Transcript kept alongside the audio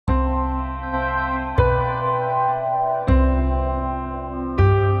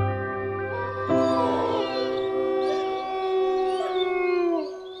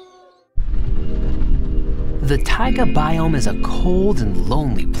The taiga biome is a cold and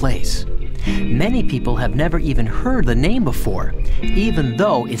lonely place. Many people have never even heard the name before, even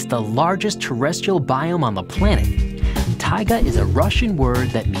though it's the largest terrestrial biome on the planet. Taiga is a Russian word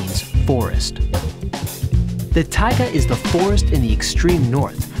that means forest. The taiga is the forest in the extreme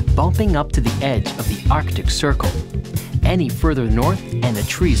north, bumping up to the edge of the Arctic Circle. Any further north and the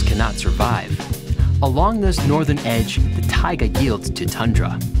trees cannot survive. Along this northern edge, the taiga yields to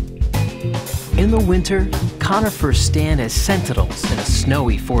tundra. In the winter, conifers stand as sentinels in a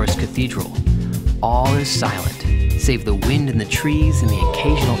snowy forest cathedral. All is silent, save the wind in the trees and the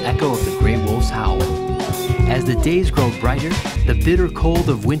occasional echo of the gray wolf's howl. As the days grow brighter, the bitter cold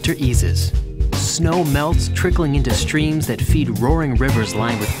of winter eases. Snow melts, trickling into streams that feed roaring rivers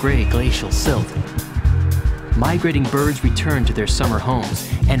lined with gray glacial silt. Migrating birds return to their summer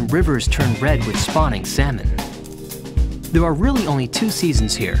homes, and rivers turn red with spawning salmon. There are really only two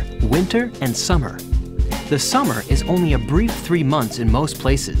seasons here, winter and summer. The summer is only a brief 3 months in most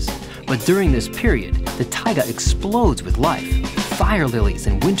places, but during this period, the taiga explodes with life. Fire lilies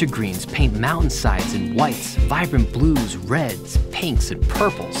and wintergreens paint mountainsides in whites, vibrant blues, reds, pinks, and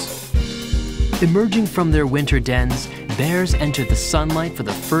purples. Emerging from their winter dens, bears enter the sunlight for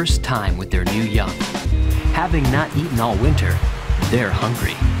the first time with their new young. Having not eaten all winter, they're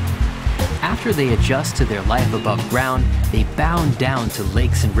hungry. After they adjust to their life above ground, they bound down to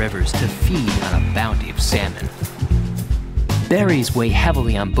lakes and rivers to feed on a bounty of salmon. Berries weigh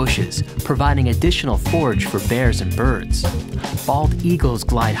heavily on bushes, providing additional forage for bears and birds. Bald eagles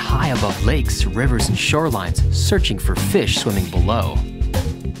glide high above lakes, rivers, and shorelines, searching for fish swimming below.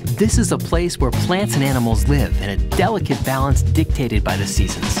 This is a place where plants and animals live in a delicate balance dictated by the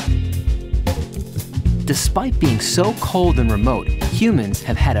seasons. Despite being so cold and remote, humans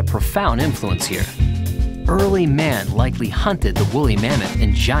have had a profound influence here. Early man likely hunted the woolly mammoth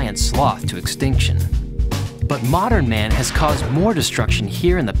and giant sloth to extinction. But modern man has caused more destruction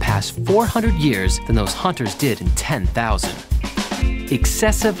here in the past 400 years than those hunters did in 10,000.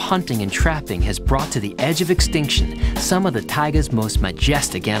 Excessive hunting and trapping has brought to the edge of extinction some of the taiga's most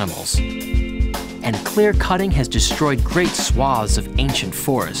majestic animals. And clear cutting has destroyed great swaths of ancient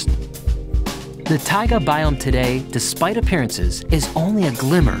forest. The taiga biome today, despite appearances, is only a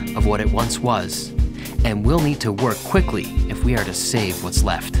glimmer of what it once was, and we'll need to work quickly if we are to save what's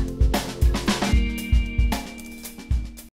left.